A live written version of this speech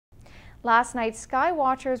Last night, sky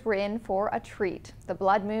watchers were in for a treat. The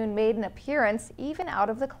blood moon made an appearance even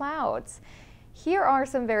out of the clouds. Here are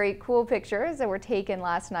some very cool pictures that were taken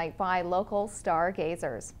last night by local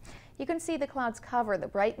stargazers. You can see the clouds cover the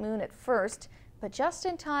bright moon at first, but just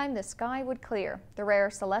in time the sky would clear. The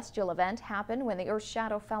rare celestial event happened when the Earth's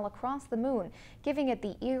shadow fell across the moon, giving it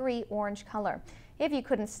the eerie orange color. If you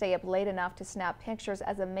couldn't stay up late enough to snap pictures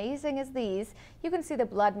as amazing as these, you can see the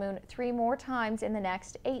blood moon 3 more times in the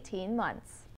next 18 months.